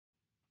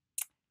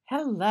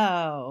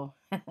Hello.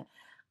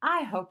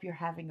 I hope you're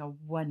having a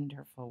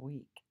wonderful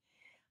week.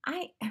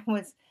 I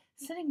was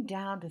sitting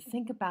down to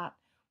think about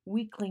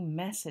weekly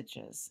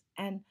messages,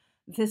 and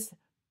this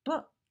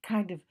book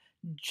kind of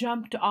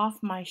jumped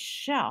off my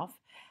shelf.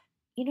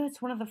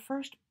 It's one of the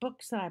first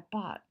books that I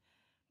bought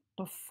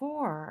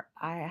before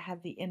I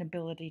had the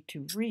inability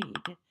to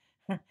read.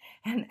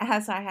 And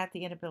as I had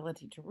the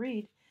inability to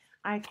read,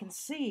 I can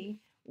see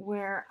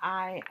where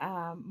I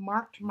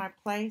marked my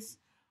place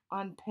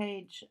on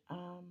page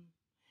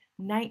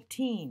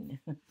 19,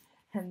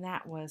 and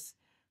that was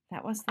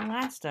the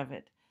last of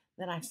it.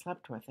 Then I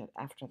slept with it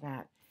after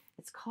that.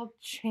 It's called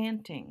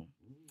Chanting,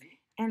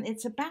 and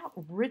it's about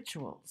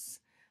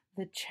rituals.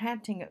 The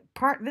chanting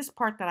part, this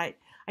part that I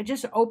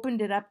just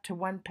opened it up to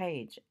one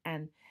page,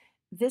 and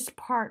this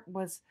part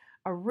was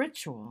a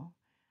ritual,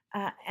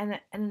 and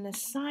an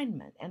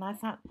assignment. And I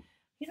thought,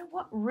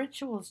 what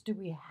rituals do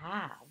we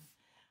have?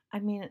 I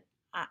mean,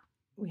 I,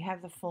 we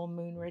have the full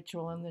moon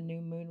ritual and the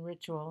new moon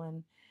ritual,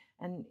 and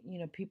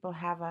people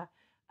have a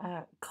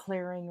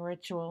clearing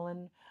ritual.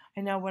 And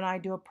I know when I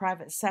do a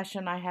private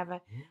session, I have a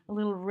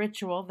little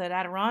ritual that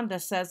Adironnda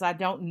says I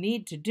don't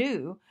need to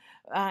do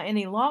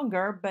any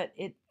longer, but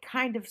it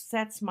kind of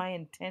sets my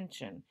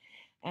intention.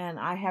 And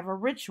I have a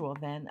ritual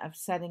then of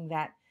setting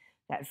that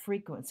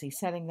frequency,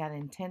 setting that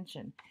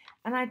intention.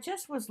 And I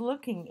just was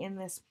looking in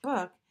this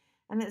book,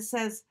 and it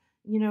says,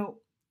 you know,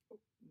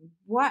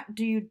 what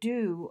do you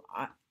do?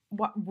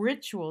 What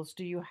rituals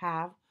do you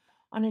have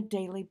on a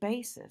daily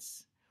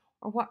basis?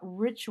 Or what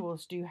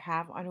rituals do you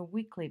have on a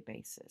weekly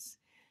basis?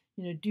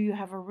 Do you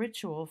have a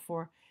ritual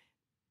for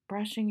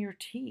brushing your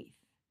teeth?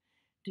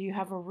 Do you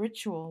have a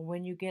ritual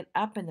when you get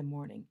up in the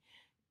morning?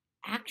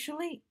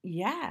 Actually,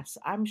 yes,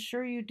 I'm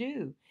sure you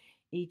do.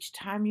 Each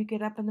time you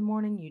get up in the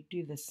morning, you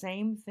do the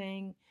same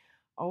thing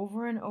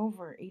over and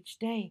over each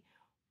day.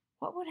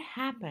 What would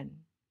happen?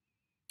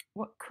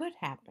 What could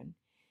happen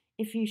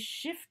if you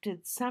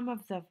shifted some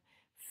of the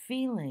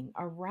feeling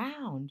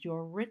around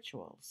your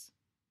rituals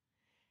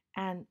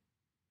and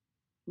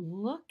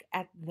look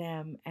at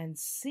them and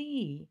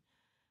see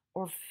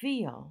or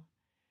feel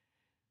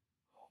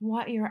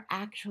what you're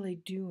actually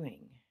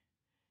doing?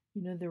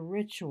 The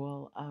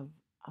ritual of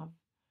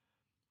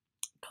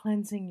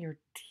cleansing your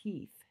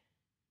teeth.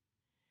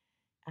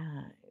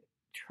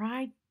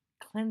 Try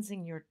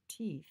cleansing your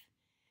teeth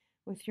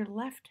with your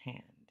left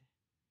hand,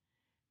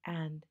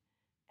 and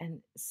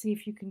see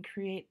if you can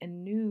create a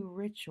new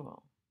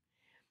ritual.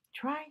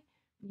 Try,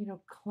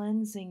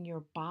 cleansing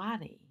your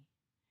body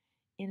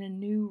in a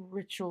new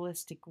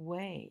ritualistic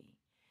way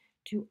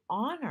to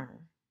honor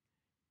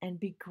and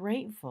be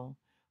grateful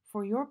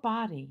for your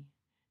body,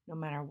 no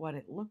matter what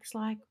it looks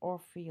like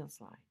or feels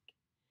like.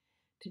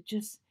 To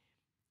just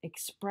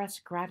express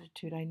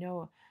gratitude. I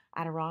know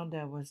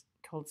Adironnda was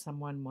told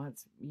someone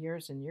once,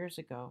 years and years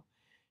ago,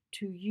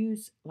 to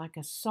use like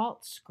a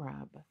salt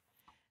scrub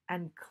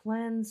and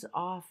cleanse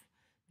off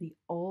the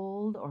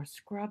old, or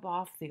scrub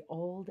off the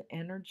old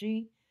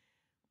energy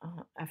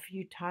a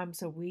few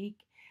times a week,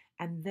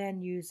 and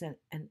then use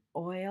an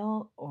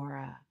oil or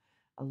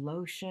a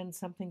lotion,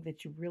 something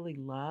that you really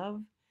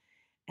love,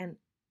 and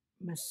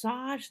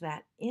massage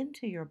that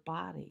into your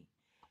body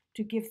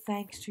to give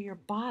thanks to your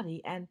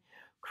body and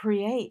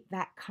create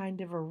that kind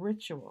of a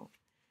ritual.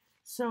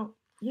 So,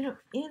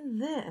 in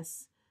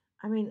this,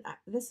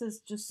 this is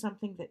just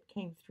something that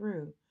came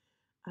through.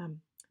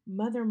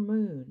 Mother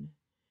Moon,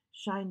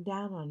 shine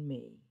down on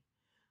me.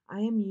 I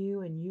am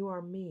you and you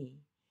are me,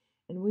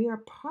 and we are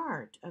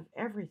part of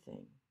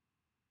everything.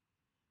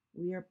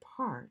 We are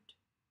part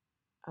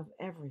of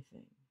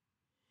everything.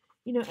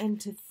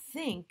 And to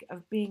think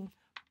of being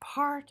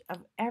part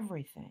of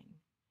everything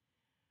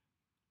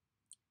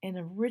in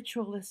a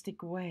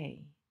ritualistic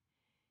way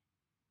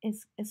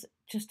is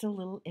just a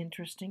little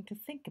interesting to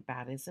think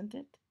about, isn't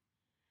it?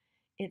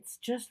 It's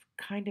just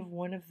kind of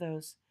one of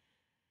those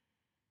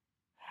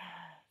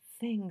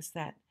things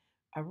that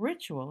a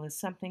ritual is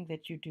something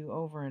that you do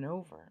over and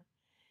over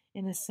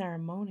in a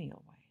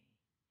ceremonial way.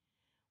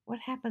 What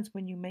happens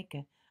when you make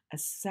a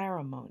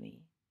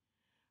ceremony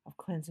of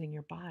cleansing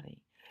your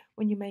body?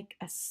 When you make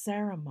a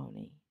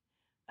ceremony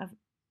of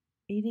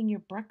eating your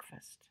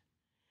breakfast?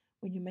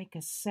 When you make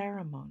a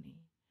ceremony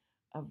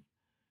of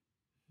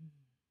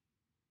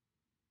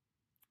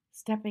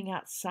stepping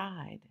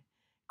outside,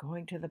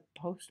 going to the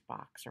post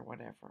box or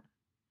whatever?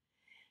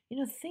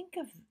 Think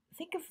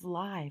of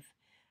life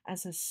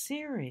as a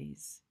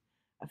series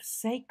of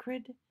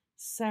sacred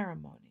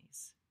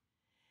ceremonies,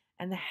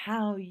 and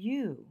how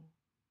you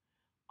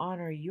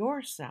honor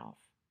yourself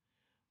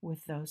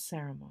with those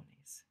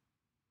ceremonies.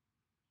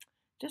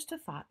 Just a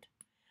thought.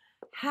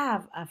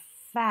 Have a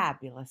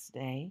fabulous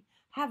day.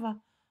 Have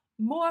a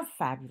more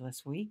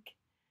fabulous week.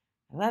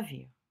 I love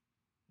you.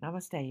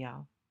 Namaste,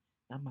 y'all.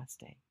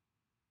 Namaste.